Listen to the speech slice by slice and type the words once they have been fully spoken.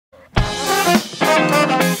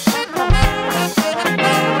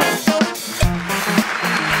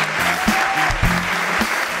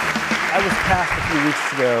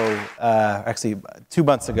months ago, actually 2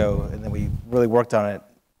 months ago, and then we really worked on it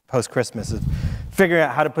post-Christmas, is figuring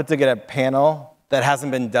out how to put together a panel that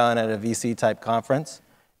hasn't been done at a VC-type conference.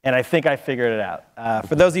 And I think I figured it out.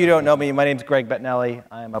 For those of you who don't know me, my name's Greg Bettinelli.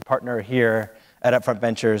 I'm a partner here at Upfront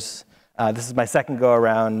Ventures. This is my second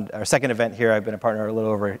go-around, or second event here. I've been a partner a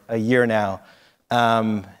little over a year now.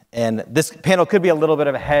 And this panel could be a little bit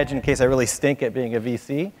of a hedge in case I really stink at being a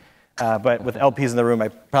VC. But with LPs in the room, I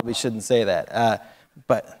probably shouldn't say that.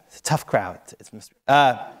 But it's a tough crowd. It's mystery.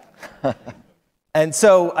 And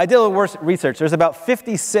so I did a little research. There's about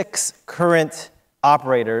 56 current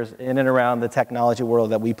operators in and around the technology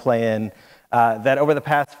world that we play in that over the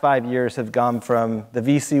past 5 years have gone from the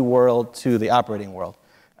VC world to the operating world.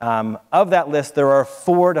 Of that list, there are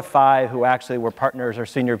 4 to 5 who actually were partners or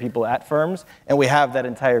senior people at firms, and we have that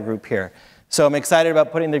entire group here. So I'm excited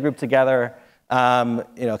about putting the group together.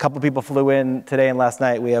 A couple people flew in today and last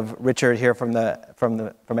night. We have Richard here from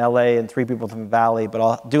LA and 3 people from the Valley, but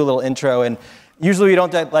I'll do a little intro. And usually we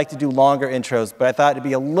don't like to do longer intros, but I thought it'd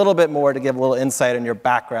be a little bit more to give a little insight on your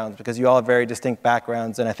backgrounds because you all have very distinct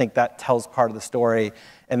backgrounds, and I think that tells part of the story.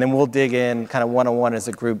 And then we'll dig in kind of one-on-one as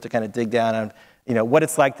a group to kind of dig down on what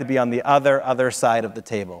it's like to be on the other side of the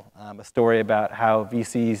table. A story about how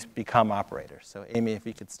VCs become operators. So Amy, if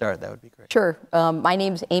you could start, that would be great. Sure. My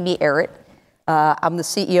name's Amy Errett. I'm the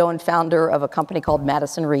CEO and founder of a company called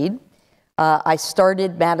Madison Reed. I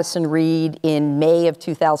started Madison Reed in May of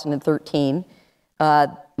 2013.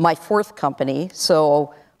 My 4th company,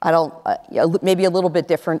 so I don't, maybe a little bit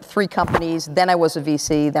different, 3 companies, then I was a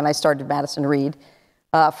VC, then I started Madison Reed.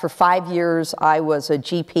 For 5 years, I was a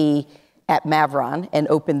GP at Mavron and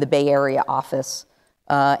opened the Bay Area office,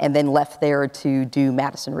 and then left there to do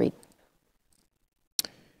Madison Reed.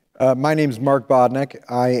 My name's Marc Bodnick.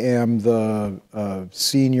 I am the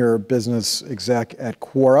senior business exec at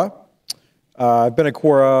Quora. I've been at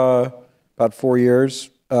Quora about 4 years.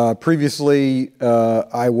 Previously,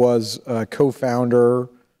 I was a co-founder,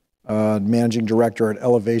 managing director at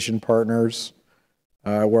Elevation Partners,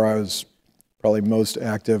 where I was probably most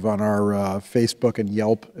active on our Facebook and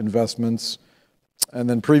Yelp investments. And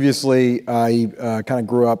then previously, I kind of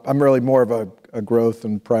grew up. I'm really more of a growth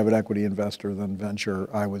and private equity investor than venture.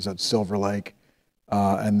 I was at Silver Lake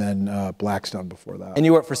and then Blackstone before that. And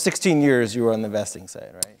you worked for 16 years, you were on the investing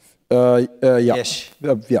side, right? Yeah. Ish.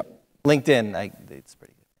 Yeah. LinkedIn, it's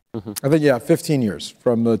pretty good. I think, 15 years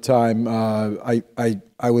from the time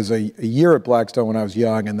I was a year at Blackstone when I was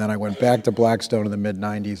young, and then I went back to Blackstone in the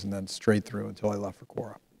mid-'90s and then straight through until I left for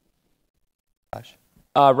Quora.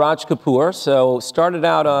 Raj Kapoor. So started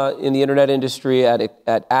out in the internet industry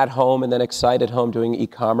at Home and then Excite at Home doing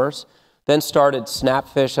e-commerce. Then started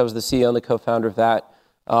Snapfish. I was the CEO and the co-founder of that.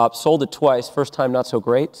 Sold it twice. First time not so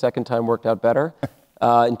great. Second time worked out better.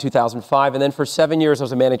 In 2005. And then for 7 years, I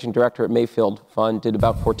was a managing director at Mayfield Fund, did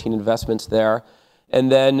about 14 investments there.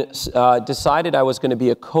 And then decided I was going to be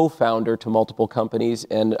a co-founder to multiple companies.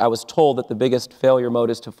 And I was told that the biggest failure mode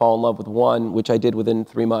is to fall in love with one, which I did within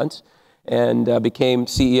 3 months, and became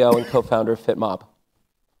CEO and co-founder of fitmob.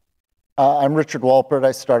 I'm Richard Wolpert.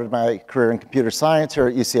 I started my career in computer science here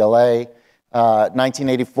at UCLA.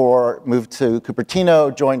 1984, moved to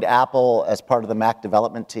Cupertino, joined Apple as part of the Mac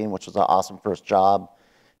development team, which was an awesome first job.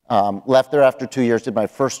 Left there after 2 years, did my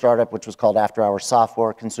first startup, which was called After Hours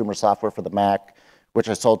Software, consumer software for the Mac, which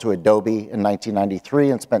I sold to Adobe in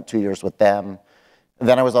 1993 and spent 2 years with them. And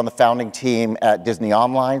then I was on the founding team at Disney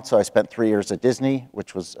Online, so I spent 3 years at Disney,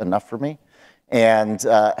 which was enough for me, and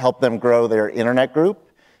helped them grow their internet group.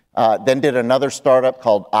 Then did another startup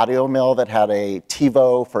called Audio Mill that had a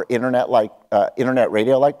TiVo for internet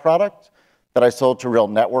radio-like product that I sold to Real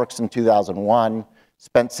Networks in 2001.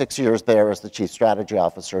 Spent 6 years there as the chief strategy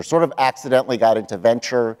officer. Sort of accidentally got into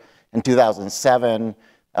venture in 2007.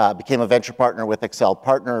 Became a venture partner with Excel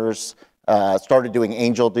Partners. Started doing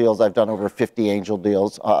angel deals. I've done over 50 angel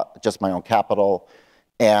deals, just my own capital,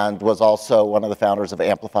 and was also one of the founders of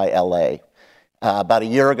Amplify LA. About a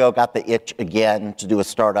year ago, got the itch again to do a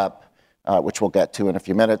startup, which we'll get to in a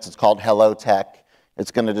few minutes. It's called HelloTech. It's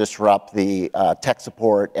going to disrupt the tech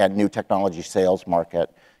support and new technology sales market,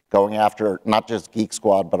 going after not just Geek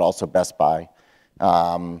Squad, but also Best Buy.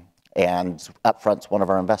 And Upfront's one of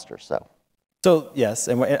our investors. So yes,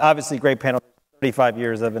 and obviously great panel, 35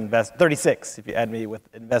 years of 36 if you add me with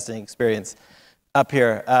investing experience up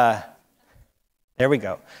here. There we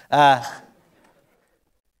go.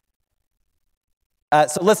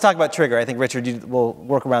 So let's talk about Trigger. I think, Richard, we'll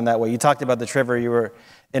work around that way. You talked about the Trigger. You were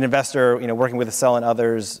an investor, working with Accel and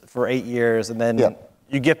others for 8 years, and then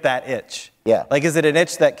you get that itch. Yeah. Like, is it an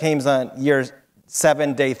itch that came on year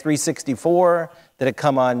 7, day 364, Did it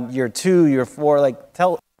come on year 2, year 4? Like,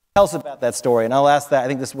 tell us about that story. And I'll ask that. I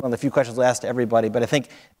think this is one of the few questions I'll ask to everybody. But I think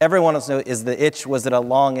everyone wants to know, is the itch, was it a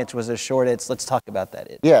long itch? Was it a short itch? Let's talk about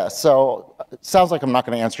that itch. Yeah, so it sounds like I'm not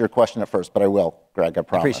going to answer your question at first, but I will, Greg, I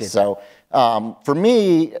promise. Appreciate so for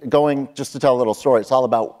me, just to tell a little story, it's all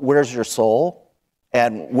about where's your soul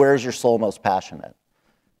and where's your soul most passionate.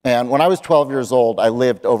 And when I was 12 years old, I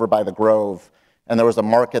lived over by the Grove, and there was a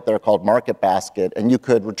market there called Market Basket, and you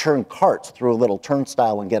could return carts through a little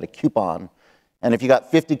turnstile and get a coupon. And if you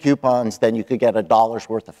got 50 coupons, then you could get $1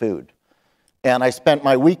 worth of food. And I spent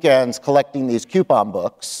my weekends collecting these coupon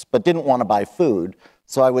books, but didn't want to buy food.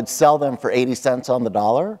 So I would sell them for 80 cents on the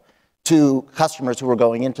dollar to customers who were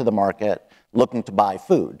going into the market looking to buy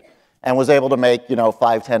food. And was able to make, $5,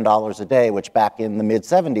 $10 a day, which back in the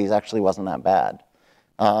mid-'70s actually wasn't that bad.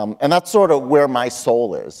 And that's sort of where my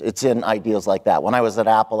soul is. It's in ideas like that. When I was at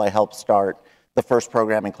Apple, I helped start the first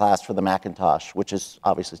programming class for the Macintosh, which is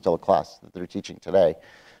obviously still a class that they're teaching today.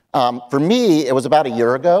 For me, it was about a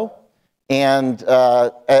year ago. And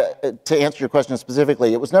to answer your question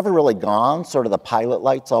specifically, it was never really gone. Sort of the pilot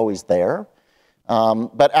light's always there.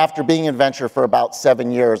 But after being in venture for about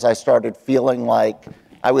 7 years, I started feeling like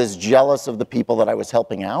I was jealous of the people that I was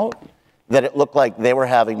helping out, that it looked like they were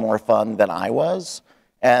having more fun than I was.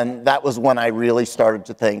 And that was when I really started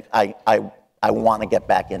to think, I want to get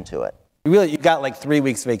back into it. You got like 3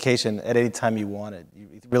 weeks vacation at any time you wanted.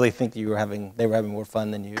 You really think they were having more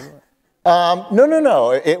fun than you?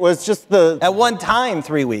 No. It was just at one time,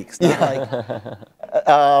 3 weeks. Not like...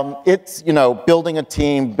 It's, building a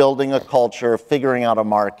team, building a culture, figuring out a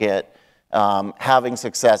market, having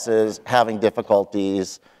successes, having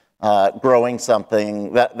difficulties, growing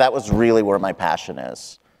something. That was really where my passion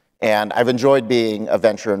is. And I've enjoyed being a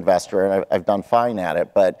venture investor, and I've done fine at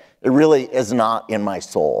it, but it really is not in my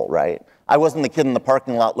soul, right? I wasn't the kid in the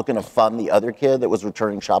parking lot looking to fund the other kid that was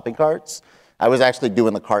returning shopping carts. I was actually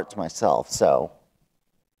doing the carts myself, so.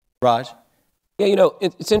 Raj? Yeah,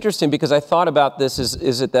 it's interesting because I thought about this,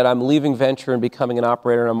 is it that I'm leaving venture and becoming an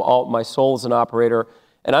operator, and my soul is an operator,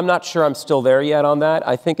 and I'm not sure I'm still there yet on that.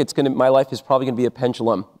 I think my life is probably going to be a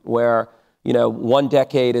pendulum where, one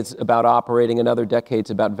decade is about operating, another decade's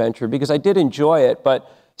about venture, because I did enjoy it.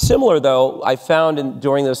 But similar, though, I found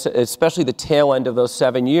during those, especially the tail end of those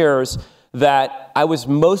 7 years, that I was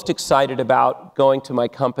most excited about going to my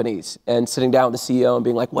companies and sitting down with the CEO and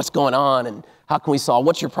being like, what's going on and how can we solve,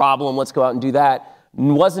 what's your problem, let's go out and do that.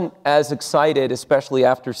 Wasn't as excited, especially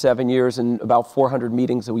after 7 years and about 400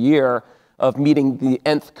 meetings a year, of meeting the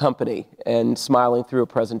nth company and smiling through a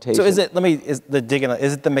presentation. So is it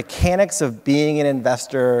the mechanics of being an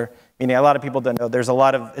investor? Meaning a lot of people don't know,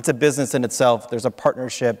 it's a business in itself, there's a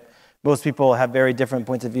partnership. Most people have very different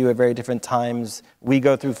points of view at very different times. We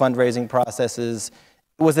go through fundraising processes.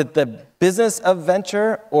 Was it the business of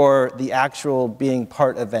venture or the actual being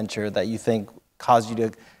part of venture that you think caused you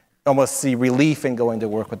to almost see relief in going to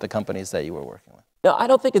work with the companies that you were working with? No, I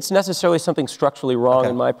don't think it's necessarily something structurally wrong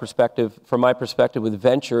from my perspective with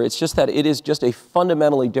venture. It's just that it is just a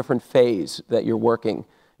fundamentally different phase that you're working.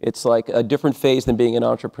 It's like a different phase than being an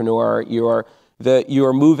entrepreneur. You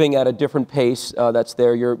are moving at a different pace that's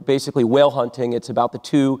there. You're basically whale hunting. It's about the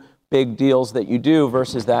two big deals that you do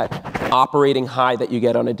versus that operating high that you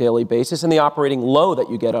get on a daily basis and the operating low that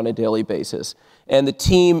you get on a daily basis. And the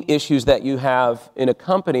team issues that you have in a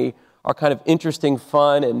company are kind of interesting,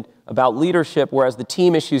 fun, and about leadership, whereas the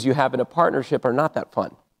team issues you have in a partnership are not that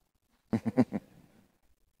fun.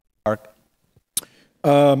 Mark?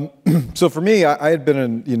 So for me, I had been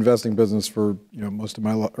in the investing business for most of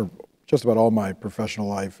my life, or just about all my professional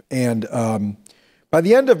life. And by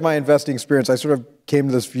the end of my investing experience, I sort of came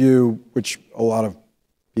to this view, which a lot of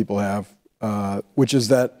people have, which is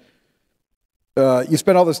that you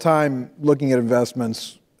spend all this time looking at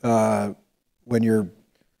investments when you're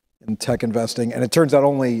in tech investing, and it turns out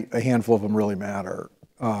only a handful of them really matter.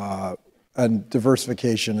 And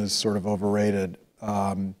diversification is sort of overrated.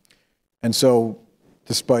 And so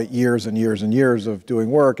despite years and years and years of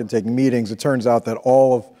doing work and taking meetings, it turns out that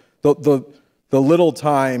all of the little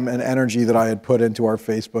time and energy that I had put into our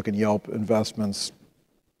Facebook and Yelp investments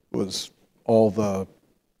was all that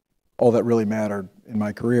really mattered in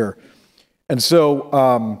my career. And so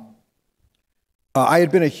I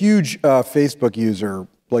had been a huge Facebook user,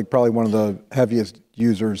 like probably one of the heaviest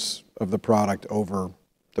users of the product over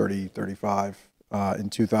 35 in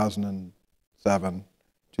 2007,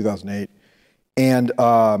 2008. And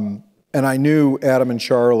I knew Adam and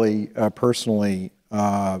Charlie personally,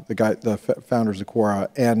 the founders of Quora,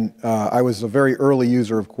 and I was a very early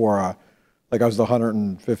user of Quora. Like I was the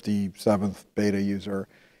 157th beta user.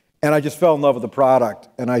 And I just fell in love with the product,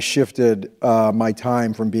 and I shifted my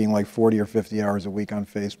time from being like 40 or 50 hours a week on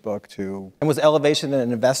Facebook to... And was Elevation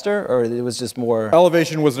an investor, or it was just more...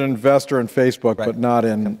 Elevation was an investor in Facebook, but not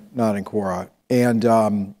in Quora. And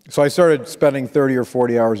so I started spending 30 or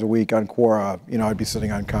 40 hours a week on Quora. You know, I'd be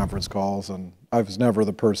sitting on conference calls, and I was never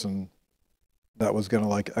the person that was going to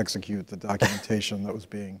like execute the documentation that was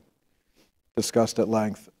being discussed at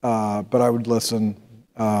length. But I would listen,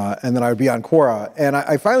 and then I would be on Quora. And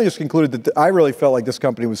I finally just concluded that I really felt like this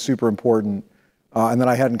company was super important, and that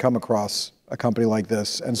I hadn't come across a company like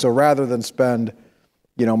this. And so rather than spend,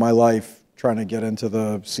 you know, my life trying to get into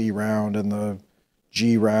the C round and the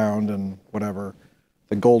G round and whatever,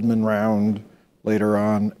 the Goldman round later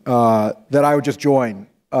on, that I would just join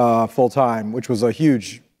full time, which was a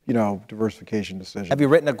huge, you know, diversification decision. Have you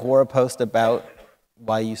written a Quora post about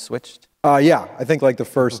why you switched? Yeah, I think like the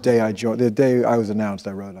first day I joined, the day I was announced,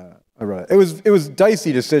 I wrote it. It was a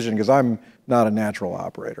dicey decision because I'm not a natural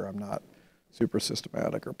operator. I'm not super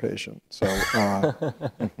systematic or patient. So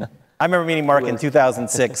I remember meeting Marc in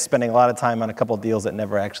 2006, spending a lot of time on a couple of deals that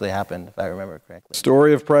never actually happened, if I remember correctly.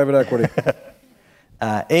 Story of private equity.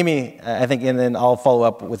 Amy, I think, and then I'll follow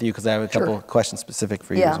up with you because I have a couple questions specific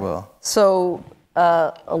for you as well. So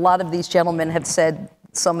a lot of these gentlemen have said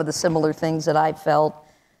some of the similar things that I felt.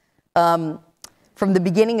 From the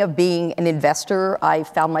beginning of being an investor, I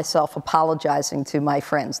found myself apologizing to my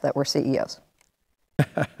friends that were CEOs.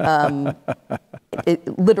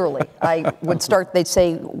 Literally, I would start, they'd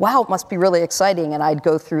say, wow, it must be really exciting, and I'd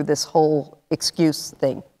go through this whole excuse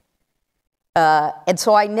thing. And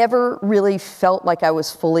so I never really felt like I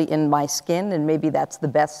was fully in my skin, and maybe that's the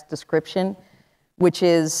best description, which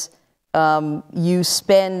is you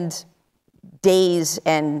spend days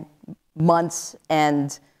and months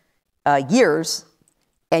and years,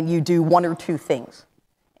 and you do one or two things.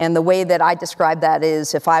 And the way that I describe that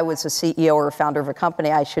is if I was a CEO or a founder of a company,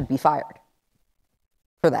 I should be fired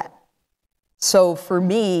for that. So for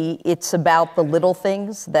me, it's about the little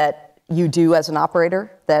things that you do as an operator,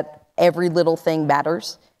 that every little thing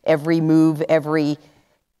matters, every move, every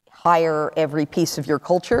hire, every piece of your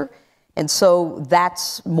culture. And so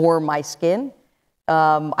that's more my skin.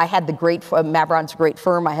 I had Mavron's a great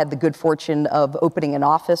firm. I had the good fortune of opening an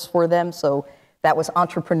office for them. So that was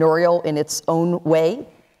entrepreneurial in its own way,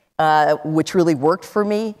 which really worked for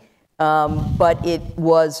me. But it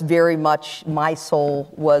was very much, my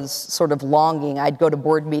soul was sort of longing. I'd go to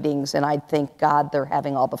board meetings and I'd think, God, they're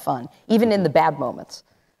having all the fun, even in the bad moments.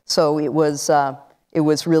 So it was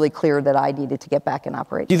really clear that I needed to get back in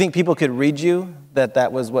operation. Do you think people could read you, that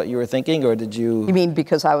that was what you were thinking, or did you... You mean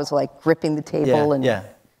because I was like gripping the table?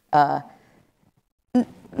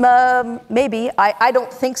 Maybe. I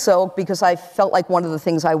don't think so, because I felt like one of the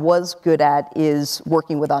things I was good at is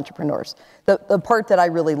working with entrepreneurs. The part that I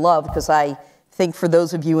really love, because I think for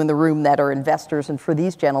those of you in the room that are investors and for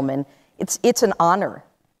these gentlemen, it's an honor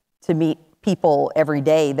to meet people every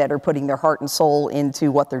day that are putting their heart and soul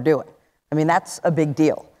into what they're doing. I mean, that's a big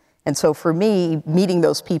deal. And so for me, meeting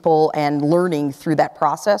those people and learning through that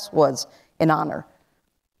process was an honor.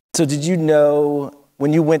 So did you know,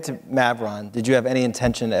 when you went to Mavron, did you have any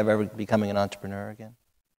intention of ever becoming an entrepreneur again?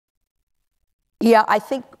 Yeah, I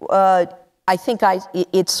think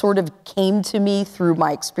it sort of came to me through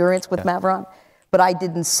my experience with Mavron, but I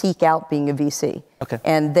didn't seek out being a VC. Okay.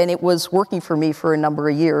 And then it was working for me for a number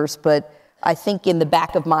of years, but I think in the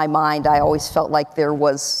back of my mind, I always felt like I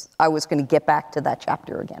was going to get back to that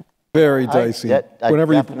chapter again. Very dicey. I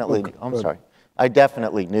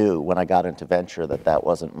definitely knew when I got into venture that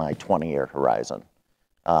wasn't my 20-year horizon.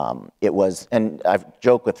 It was, and I've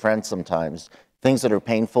joked with friends sometimes, things that are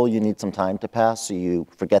painful, you need some time to pass so you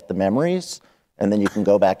forget the memories, and then you can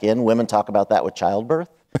go back in. Women talk about that with childbirth.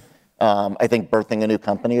 I think birthing a new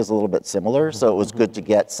company is a little bit similar, so it was good to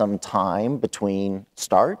get some time between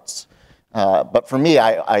starts. But for me,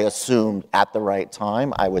 I assumed at the right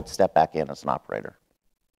time I would step back in as an operator.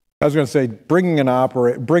 I was going to say, bringing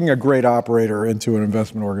a great operator into an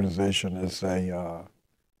investment organization is the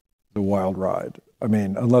wild ride. I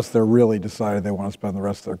mean, unless they're really decided they want to spend the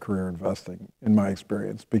rest of their career investing, in my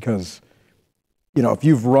experience, because, you know, if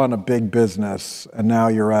you've run a big business and now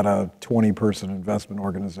you're at a 20-person investment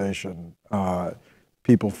organization,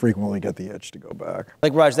 people frequently get the itch to go back.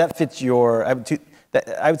 Like, Raj, that fits your... I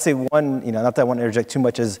would say one, you know, not that I want to interject too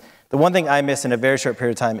much, is the one thing I miss in a very short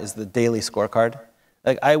period of time is the daily scorecard.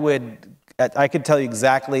 Like, I could tell you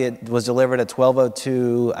exactly it was delivered at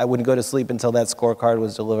 12:02. I wouldn't go to sleep until that scorecard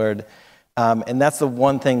was delivered. And that's the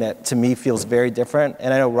one thing that, to me, feels very different.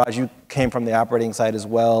 And I know, Raj, you came from the operating side as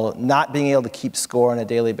well. Not being able to keep score on a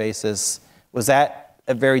daily basis, was that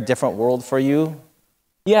a very different world for you?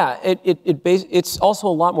 Yeah, it's also a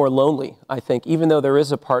lot more lonely, I think. Even though there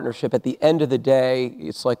is a partnership, at the end of the day,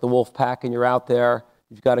 it's like the wolf pack and you're out there.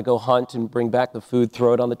 You've got to go hunt and bring back the food,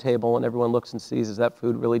 throw it on the table, and everyone looks and sees, is that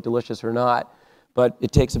food really delicious or not? But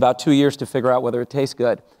it takes about 2 years to figure out whether it tastes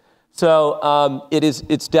good. So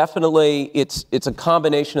it's definitely a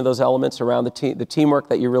combination of those elements around the teamwork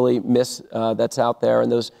that you really miss that's out there,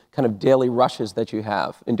 and those kind of daily rushes that you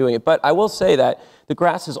have in doing it. But I will say that the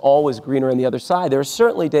grass is always greener on the other side. There are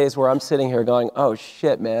certainly days where I'm sitting here going, oh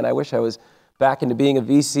shit, man, I wish I was back into being a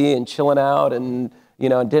VC and chilling out and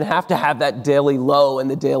didn't have to have that daily low and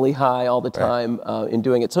the daily high all the time in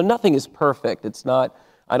doing it. So nothing is perfect. It's not.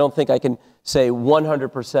 I don't think I can say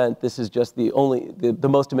 100% this is just the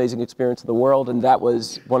most amazing experience in the world, and that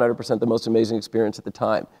was 100% the most amazing experience at the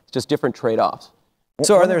time. It's just different trade-offs.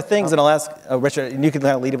 So are there things, and I'll ask Richard, and you can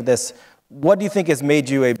kind of lead with this, what do you think has made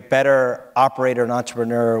you a better operator and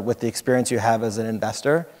entrepreneur with the experience you have as an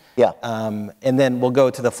investor? Yeah. And then we'll go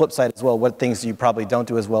to the flip side as well. What things you probably don't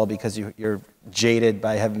do as well because you're jaded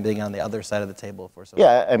by having been on the other side of the table for so long?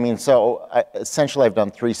 Yeah, I mean, essentially I've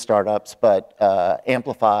done 3 startups, but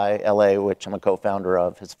Amplify LA, which I'm a co-founder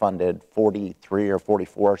of, has funded 43 or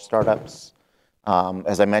 44 startups.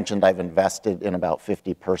 As I mentioned, I've invested in about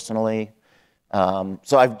 50 personally.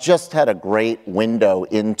 So I've just had a great window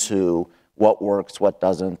into what works, what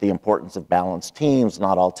doesn't, the importance of balanced teams,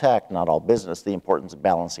 not all tech, not all business, the importance of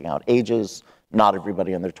balancing out ages, not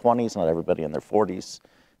everybody in their 20s, not everybody in their 40s.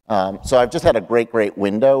 So I've just had a great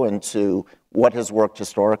window into what has worked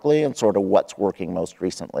historically and sort of what's working most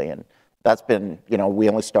recently. And that's been, we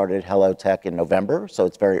only started HelloTech in November, so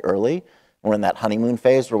it's very early. We're in that honeymoon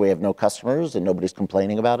phase where we have no customers and nobody's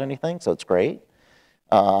complaining about anything, so it's great.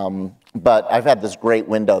 But I've had this great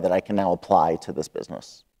window that I can now apply to this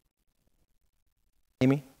business.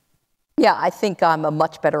 Amy? Yeah, I think I'm a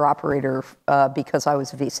much better operator because I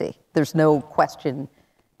was a VC. There's no question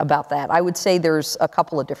about that. I would say there's a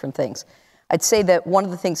couple of different things. I'd say that one of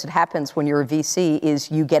the things that happens when you're a VC is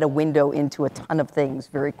you get a window into a ton of things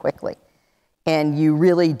very quickly. And you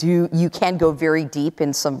really do, you can go very deep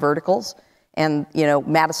in some verticals. And,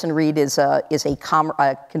 Madison Reed is a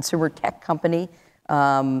consumer tech company.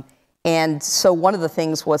 And so one of the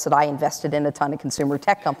things was that I invested in a ton of consumer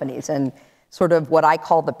tech companies, and sort of what I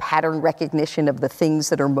call the pattern recognition of the things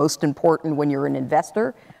that are most important when you're an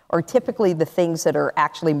investor are typically the things that are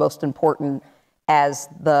actually most important as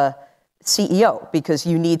the CEO, because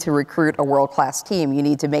you need to recruit a world-class team. You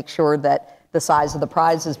need to make sure that the size of the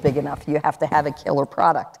prize is big enough. You have to have a killer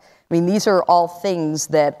product. I mean, these are all things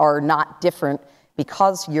that are not different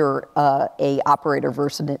because you're a operator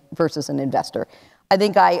versus an investor. I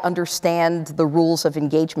think I understand the rules of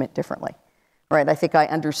engagement differently. Right, I think I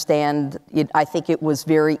understand it. I think it was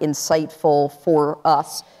very insightful for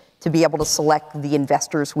us to be able to select the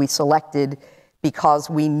investors we selected because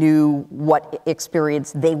we knew what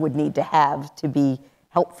experience they would need to have to be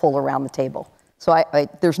helpful around the table. So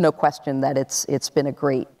there's no question that it's been a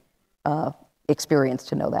great experience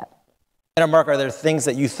to know that. And Marc, are there things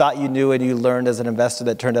that you thought you knew and you learned as an investor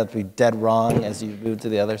that turned out to be dead wrong as you moved to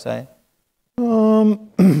the other side?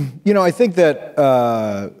 I think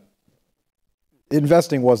that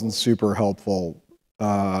investing wasn't super helpful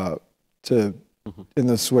in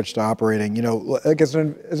the switch to operating. I guess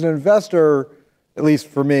as an investor, at least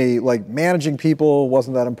for me, like managing people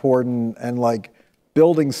wasn't that important, and like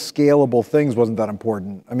building scalable things wasn't that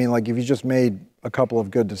important. I mean, like if you just made a couple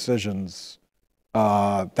of good decisions,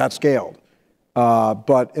 that scaled.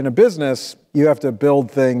 But in a business, you have to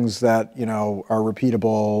build things that are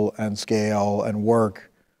repeatable and scale and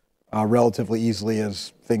work relatively easily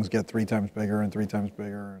as things get 3 times bigger and 3 times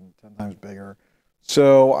bigger and 10 times bigger.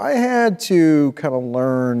 So I had to kind of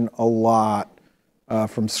learn a lot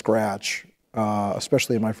from scratch,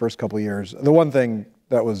 especially in my first couple of years. The one thing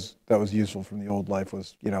that was useful from the old life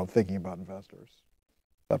was thinking about investors.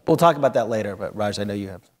 We'll talk about that later, but Raj, I know you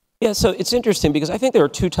have. Yeah, so it's interesting because I think there are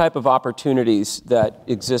 2 types of opportunities that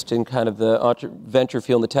exist in kind of the venture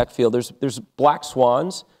field and the tech field. There's black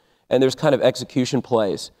swans, and there's kind of execution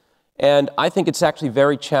plays. And I think it's actually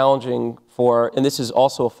very challenging and this is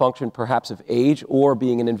also a function perhaps of age or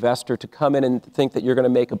being an investor, to come in and think that you're going to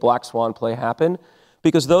make a black swan play happen,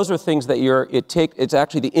 because those are things that it's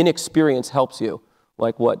actually the inexperience helps you,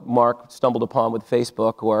 like what Marc stumbled upon with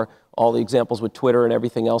Facebook or all the examples with Twitter and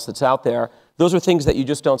everything else that's out there. Those are things that you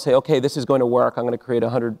just don't say, okay, this is going to work. I'm going to create a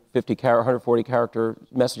 140 character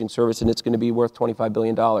messaging service and it's going to be worth $25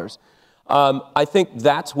 billion. I think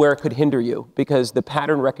that's where it could hinder you, because the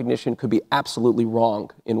pattern recognition could be absolutely wrong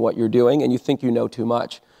in what you're doing and you think you know too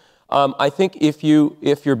much. I think if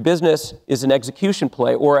your business is an execution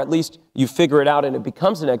play, or at least you figure it out and it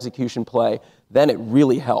becomes an execution play, then it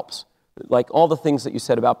really helps. Like all the things that you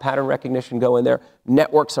said about pattern recognition go in there.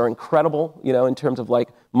 Networks are incredible, in terms of like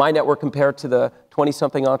my network compared to the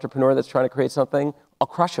 20-something entrepreneur that's trying to create something. I'll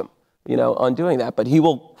crush him, on doing that. But he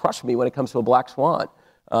will crush me when it comes to a black swan.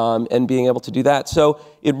 And being able to do that. So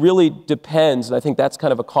it really depends, and I think that's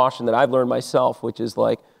kind of a caution that I've learned myself, which is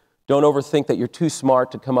like, don't overthink that you're too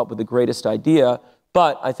smart to come up with the greatest idea,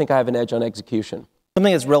 but I think I have an edge on execution.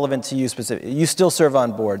 Something that's relevant to you specifically, you still serve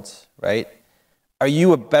on boards, right? Are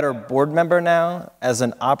you a better board member now as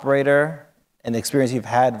an operator and the experience you've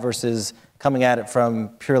had versus coming at it from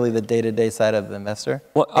purely the day-to-day side of the investor?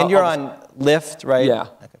 Well, and you're on Lyft, right? Yeah.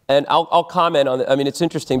 Okay. And I'll comment on it. I mean, it's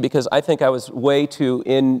interesting because I think I was way too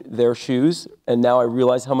in their shoes, and now I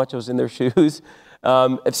realize how much I was in their shoes,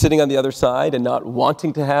 sitting on the other side and not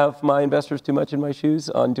wanting to have my investors too much in my shoes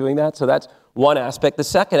on doing that. So that's one aspect. The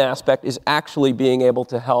second aspect is actually being able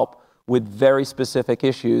to help with very specific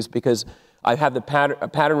issues, because I have the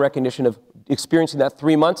pattern recognition of experiencing that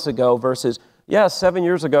 3 months ago versus, 7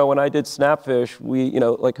 years ago when I did Snapfish,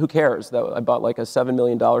 like who cares that I bought like a $7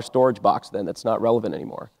 million storage box then that's not relevant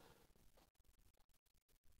anymore.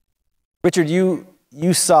 Richard,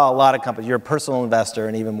 you saw a lot of companies. You're a personal investor,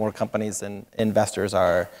 and even more companies than investors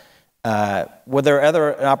are. Were there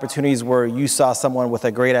other opportunities where you saw someone with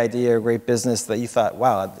a great idea or great business that you thought,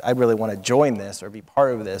 wow, I really want to join this or be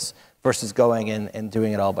part of this, versus going in and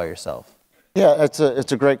doing it all by yourself? Yeah, it's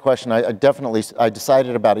a great question. I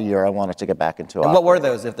decided about a year I wanted to get back into it. And what were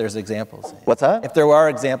those, if there's examples? What's that? If there are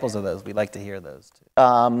examples of those, we'd like to hear those too.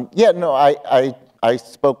 I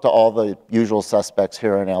spoke to all the usual suspects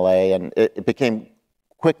here in LA, and it became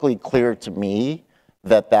quickly clear to me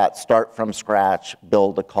that start from scratch,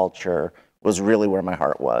 build a culture was really where my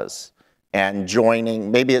heart was. And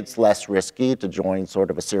joining, maybe it's less risky to join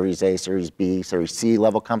sort of a Series A, Series B, Series C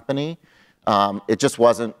level company. It just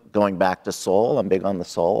wasn't going back to soul. I'm big on the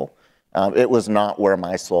soul. It was not where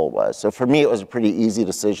my soul was. So for me, it was a pretty easy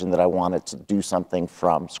decision that I wanted to do something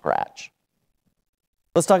from scratch.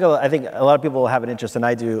 Let's talk about, I think a lot of people have an interest, and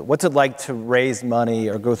I do. What's it like to raise money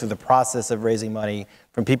or go through the process of raising money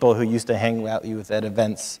from people who used to hang out with at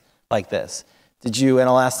events like this? Did you, and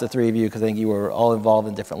I'll ask the three of you because I think you were all involved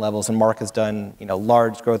in different levels, and Marc has done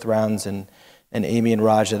large growth rounds, and Amy and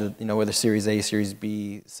Raj are the Series A, Series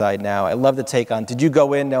B side now. I'd love to take on, did you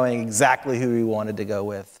go in knowing exactly who you wanted to go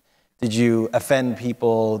with? Did you offend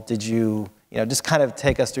people? Did you, just kind of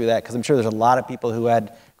take us through that, because I'm sure there's a lot of people who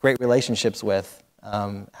had great relationships with.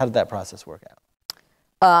 How did that process work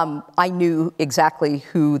out? I knew exactly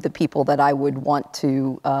who the people that I would want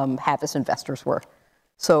to have as investors were.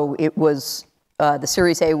 So it was, the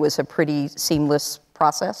Series A was a pretty seamless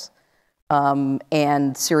process.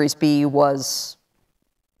 And Series B was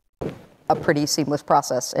a pretty seamless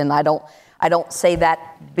process. And I don't say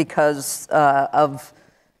that because of,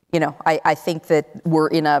 I think that we're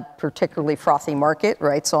in a particularly frothy market,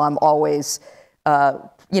 right? So I'm always,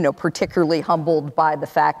 particularly humbled by the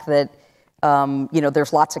fact that,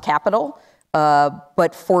 there's lots of capital.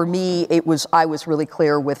 But for me, I was really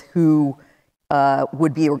clear with who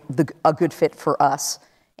would be a good fit for us.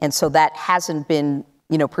 And so that hasn't been,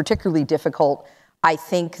 particularly difficult. I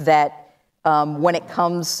think that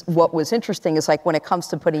what was interesting is like when it comes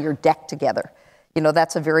to putting your deck together,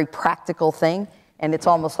 that's a very practical thing. And it's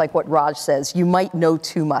almost like what Raj says, you might know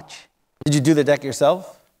too much. Did you do the deck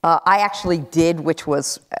yourself? I actually did, which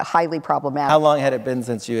was highly problematic. How long had it been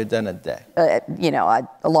since you had done a deck? A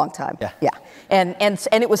long time. Yeah. And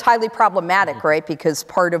it was highly problematic, right? Because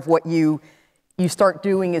part of what you start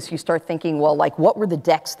doing is you start thinking, well, like, what were the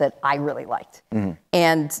decks that I really liked? Mm-hmm.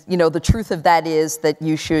 And, the truth of that is that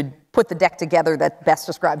you should put the deck together that best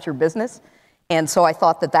describes your business. And so I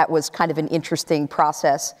thought that was kind of an interesting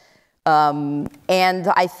process. And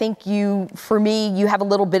I think for me, you have a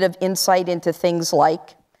little bit of insight into things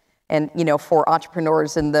like, and, for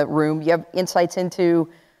entrepreneurs in the room, you have insights into,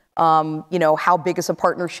 how big is a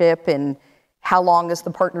partnership and how long has the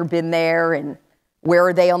partner been there and where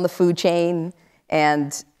are they on the food chain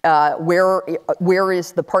and where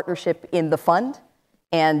is the partnership in the fund?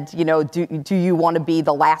 And, do you want to be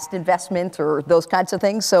the last investment or those kinds of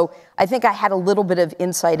things? So I think I had a little bit of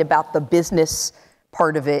insight about the business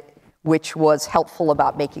part of it, which was helpful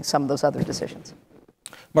about making some of those other decisions.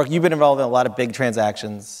 Marc, you've been involved in a lot of big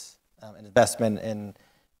transactions. Investment, and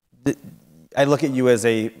I look at you as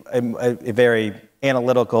a very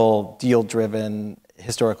analytical, deal-driven,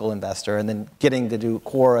 historical investor, and then getting to do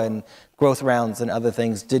Quora and growth rounds and other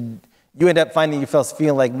things. Did you end up finding yourself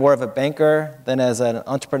feeling like more of a banker than as an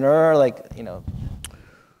entrepreneur?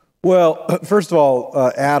 Well, first of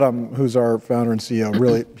all, Adam, who's our founder and CEO,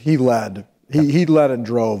 really, he led and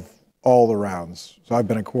drove all the rounds. So I've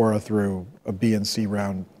been at Quora through a B and C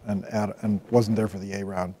round and wasn't there for the A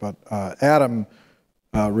round. But Adam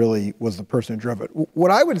really was the person who drove it.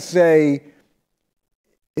 What I would say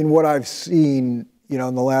in what I've seen, in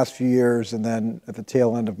the last few years and then at the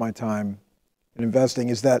tail end of my time in investing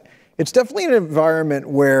is that it's definitely an environment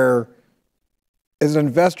where as an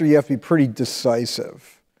investor, you have to be pretty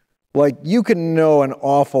decisive. Like, you can know an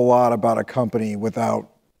awful lot about a company without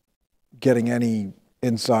getting any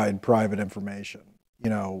inside private information.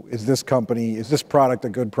 Is this product a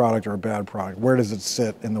good product or a bad product? Where does it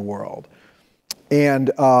sit in the world?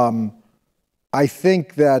 And I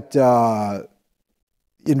think that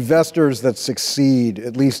investors that succeed,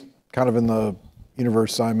 at least kind of in the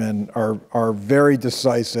universe I'm in, are very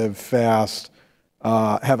decisive, fast,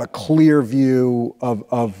 have a clear view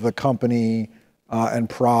of the company and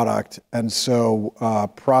product, and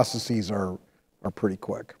so processes are pretty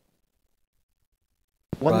quick.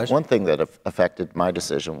 One thing that affected my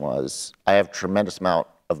decision was I have tremendous amount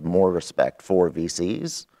of more respect for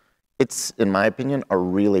VCs. It's, in my opinion, a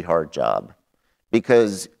really hard job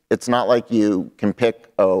because it's not like you can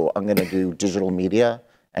pick, I'm going to do digital media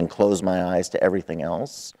and close my eyes to everything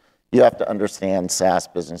else. You have to understand SaaS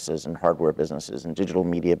businesses and hardware businesses and digital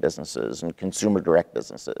media businesses and consumer direct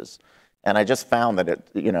businesses. And I just found that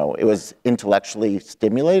it was intellectually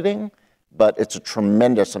stimulating, but it's a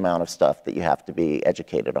tremendous amount of stuff that you have to be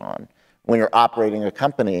educated on. When you're operating a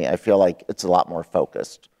company, I feel like it's a lot more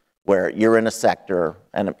focused, where you're in a sector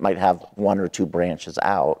and it might have one or two branches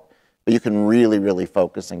out, but you can really, really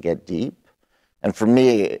focus and get deep. And for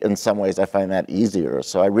me, in some ways, I find that easier.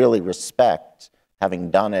 So I really respect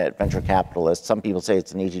having done it, venture capitalist. Some people say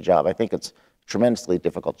it's an easy job. I think it's a tremendously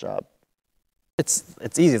difficult job.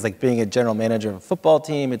 It's easy. It's like being a general manager of a football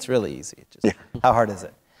team. It's really easy. How hard is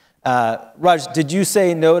it? Raj, did you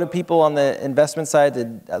say no to people on the investment side?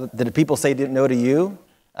 Did people say no to you?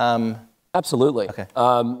 Absolutely. Okay.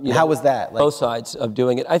 How was that? Both sides of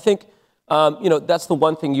doing it. I think, that's the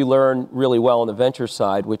one thing you learn really well on the venture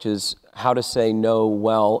side, which is how to say no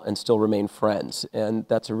well and still remain friends. And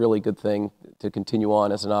that's a really good thing to continue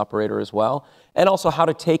on as an operator as well. And also how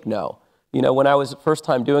to take no. When I was first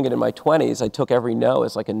time doing it in my 20s, I took every no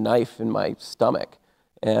as like a knife in my stomach.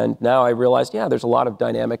 And now I realized, there's a lot of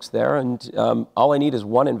dynamics there. And all I need is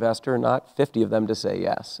one investor, not 50 of them to say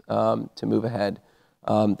yes, to move ahead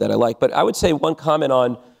that I like. But I would say one comment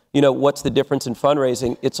on, what's the difference in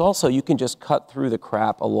fundraising? It's also, you can just cut through the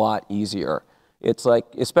crap a lot easier. It's like,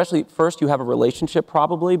 especially first you have a relationship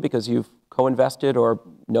probably because you've co-invested or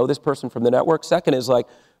know this person from the network. Second is like,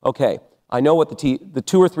 okay, I know what the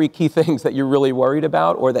 2 or 3 key things that you're really worried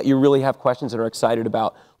about or that you really have questions and are excited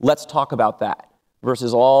about. Let's talk about that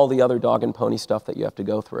versus all the other dog and pony stuff that you have to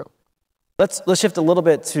go through. Let's shift a little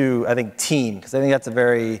bit to, I think, team, because I think that's a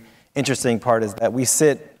very interesting part is that we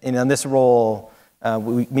sit in this role,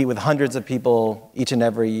 we meet with hundreds of people each and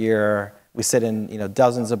every year. We sit in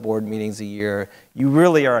dozens of board meetings a year. You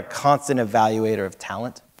really are a constant evaluator of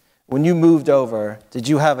talent. When you moved over, did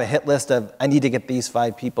you have a hit list of, I need to get these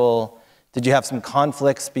 5 people? Did you have some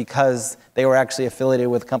conflicts because they were actually affiliated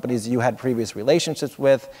with companies you had previous relationships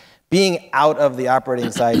with? Being out of the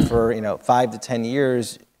operating side for 5 to 10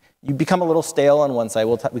 years, you become a little stale on one side.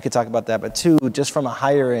 We could talk about that, but 2, just from a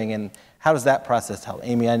hiring and how does that process help?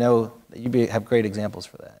 Amy, I know that you have great examples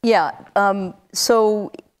for that. Yeah.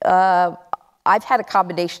 I've had a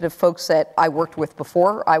combination of folks that I worked with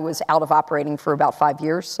before. I was out of operating for about 5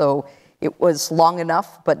 years, so it was long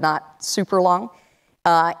enough, but not super long.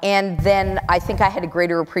 And then I think I had a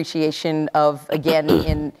greater appreciation of, again,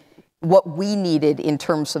 in what we needed in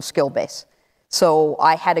terms of skill base. So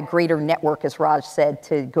I had a greater network, as Raj said,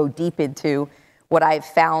 to go deep into. What I've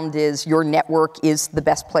found is your network is the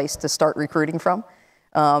best place to start recruiting from.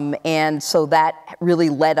 And so that really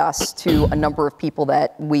led us to a number of people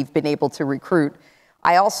that we've been able to recruit.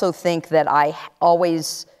 I also think that I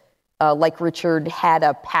always, like Richard, had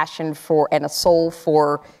a passion for and a soul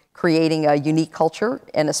for creating a unique culture,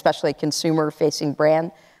 and especially a consumer-facing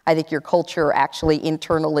brand. I think your culture actually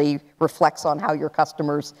internally reflects on how your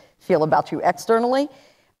customers feel about you externally.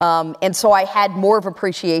 And so I had more of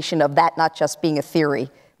appreciation of that not just being a theory,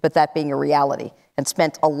 but that being a reality, and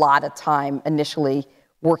spent a lot of time initially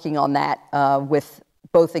working on that with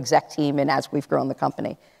both exec team and as we've grown the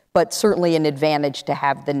company. But certainly an advantage to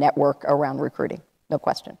have the network around recruiting, no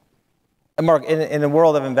question. And Marc, in the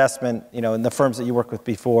world of investment, in the firms that you worked with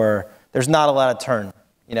before, there's not a lot of turn.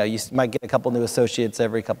 You might get a couple new associates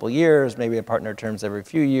every couple of years, maybe a partner turns every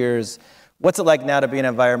few years. What's it like now to be in an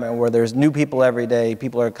environment where there's new people every day,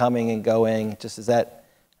 people are coming and going? Just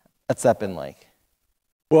what's that been like?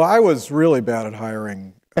 Well, I was really bad at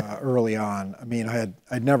hiring early on. I mean,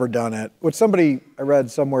 I'd never done it. What somebody I read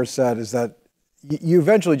somewhere said is that you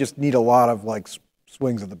eventually just need a lot of like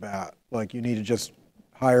swings of the bat. Like you need to just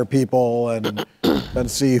hire people and then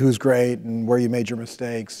see who's great and where you made your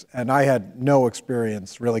mistakes. And I had no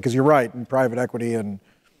experience really, because you're right, in private equity and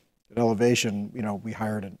at Elevation, we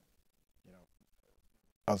hired a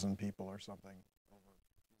dozen people or something.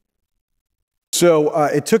 So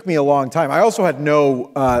it took me a long time. I also had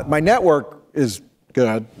my network is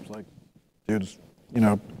good. It's like dudes,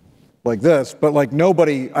 like this, but like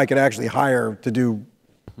nobody I could actually hire to do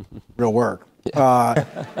real work.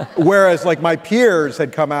 Whereas like my peers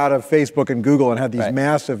had come out of Facebook and Google and had these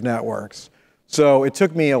massive networks. So it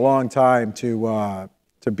took me a long time to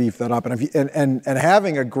beef that up. And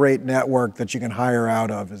having a great network that you can hire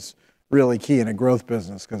out of is really key in a growth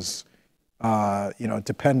business because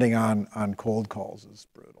depending on cold calls is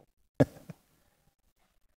brutal.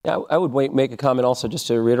 Yeah, I would make a comment also just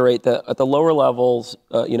to reiterate that at the lower levels,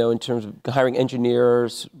 in terms of hiring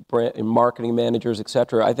engineers, brand, marketing managers, et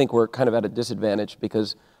cetera, I think we're kind of at a disadvantage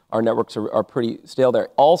because our networks are pretty stale there.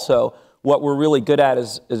 Also, what we're really good at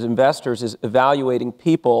as investors is evaluating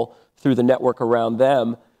people through the network around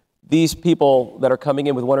them. These people that are coming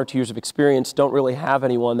in with 1 or 2 years of experience don't really have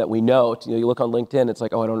anyone that we know. You look on LinkedIn, it's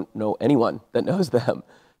like, oh, I don't know anyone that knows them.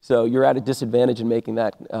 So you're at a disadvantage in making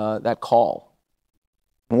that call.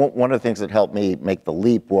 One of the things that helped me make the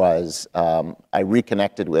leap was I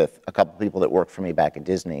reconnected with a couple people that worked for me back at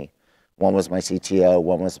Disney. One was my CTO,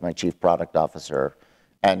 one was my chief product officer.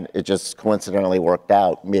 And it just coincidentally worked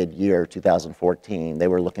out mid-year 2014. They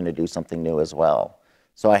were looking to do something new as well.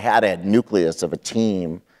 So I had a nucleus of a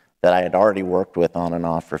team that I had already worked with on and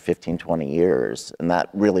off for 15, 20 years. And that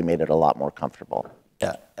really made it a lot more comfortable.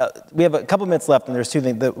 Yeah. We have a couple minutes left, and there's two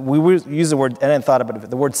things. We use the word, and I hadn't thought about it,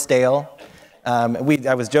 the word stale.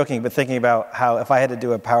 I was joking, but thinking about how if I had to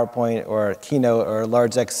do a PowerPoint or a Keynote or a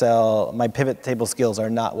large Excel, my pivot table skills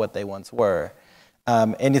are not what they once were.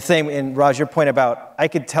 And the same in Raj, your point about I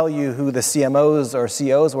could tell you who the CMOs or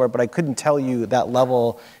CEOs were, but I couldn't tell you that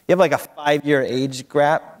level. You have like a 5-year age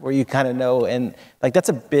gap where you kind of know, and like that's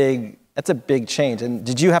a big change. And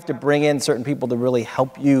did you have to bring in certain people to really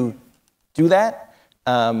help you do that?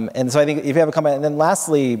 And so I think if you have a comment, and then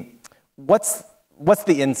lastly, what's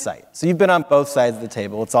the insight? So you've been on both sides of the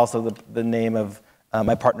table. It's also the name of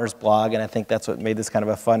my partner's blog, and I think that's what made this kind of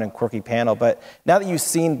a fun and quirky panel. But now that you've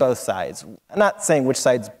seen both sides, I'm not saying which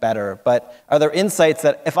side's better, but are there insights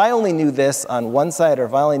that if I only knew this on one side or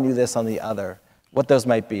if I only knew this on the other, what those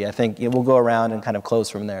might be? I think we'll go around and kind of close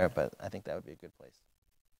from there, but I think that would be a good place.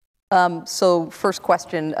 So first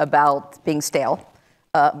question about being stale.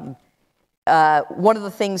 One of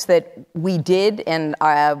the things that we did, and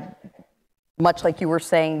much like you were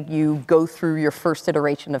saying, you go through your first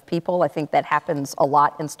iteration of people. I think that happens a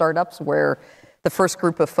lot in startups where the first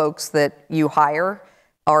group of folks that you hire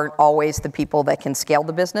aren't always the people that can scale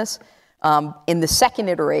the business. In the second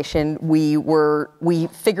iteration, we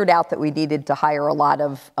figured out that we needed to hire a lot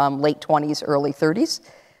of late 20s, early 30s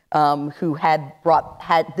who had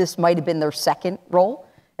this might have been their second role,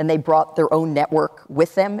 and they brought their own network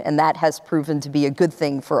with them, and that has proven to be a good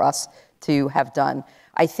thing for us to have done.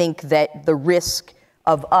 I think that the risk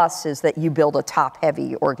of us is that you build a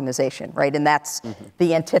top-heavy organization, right? And that's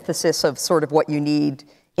the antithesis of sort of what you need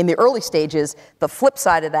in the early stages. The flip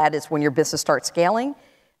side of that is when your business starts scaling,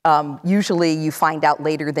 usually you find out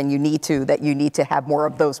later than you need to that you need to have more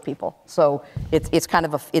of those people. So it's kind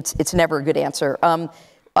of it's never a good answer.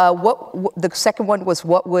 The second one was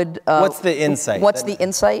what's the insight? What's the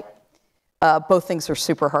insight? Both things are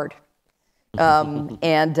super hard.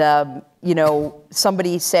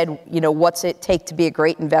 Somebody said, what's it take to be a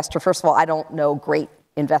great investor? First of all, I don't know great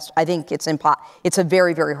investor. I think it's a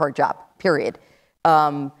very, very hard job, period.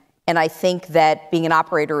 And I think that being an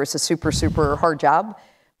operator is a super, super hard job.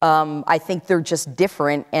 I think they're just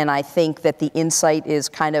different, and I think that the insight is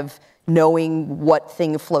kind of knowing what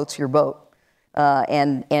thing floats your boat,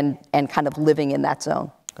 and kind of living in that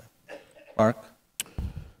zone. Okay. Mark?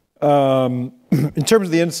 In terms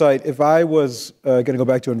of the insight, if I was going to go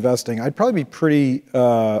back to investing, I'd probably be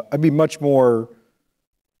I'd be much more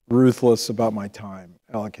ruthless about my time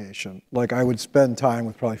allocation. Like I would spend time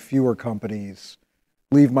with probably fewer companies,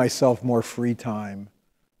 leave myself more free time.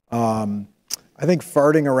 I think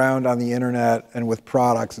farting around on the internet and with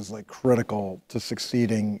products is like critical to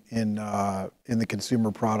succeeding in the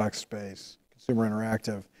consumer product space, consumer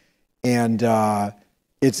interactive. And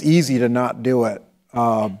it's easy to not do it,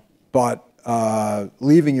 but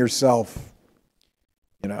leaving yourself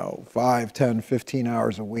 5, 10, 15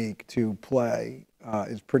 hours a week to play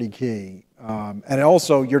is pretty key. And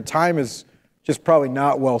also, your time is just probably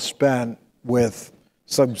not well spent with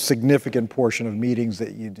some significant portion of meetings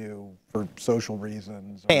that you do for social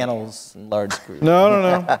reasons. Panels and large groups.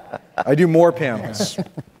 No. I do more panels.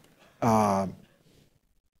 Yeah,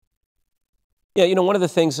 one of the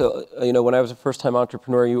things, when I was a first-time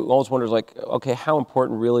entrepreneur, you always wonder, okay, how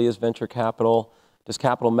important really is venture capital? Does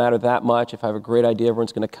capital matter that much? If I have a great idea,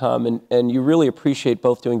 everyone's going to come. And you really appreciate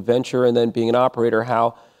both doing venture and then being an operator,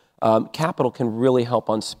 how capital can really help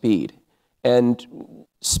on speed. And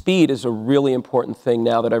speed is a really important thing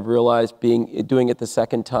now that I've realized doing it the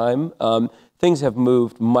second time. Things have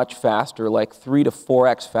moved much faster, like 3 to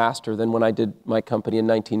 4x faster than when I did my company in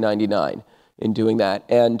 1999 in doing that.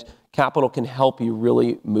 And capital can help you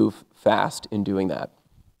really move fast in doing that.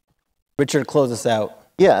 Richard, close us out.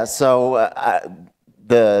 Yeah, so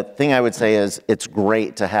the thing I would say is it's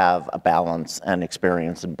great to have a balance and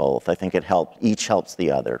experience in both. I think each helps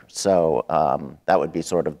the other. So that would be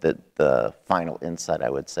sort of the final insight, I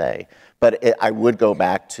would say. But I would go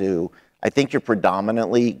back to, I think you're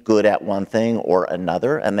predominantly good at one thing or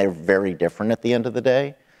another, and they're very different at the end of the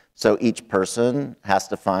day. So each person has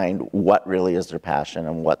to find what really is their passion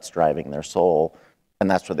and what's driving their soul,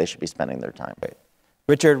 and that's where they should be spending their time. Great.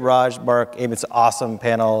 Richard, Raj, Marc, Abe, it's an awesome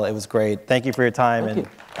panel. It was great. Thank you for your time, Thank you.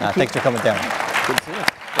 Thanks for coming down. Good to see you.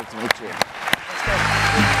 Good to meet you.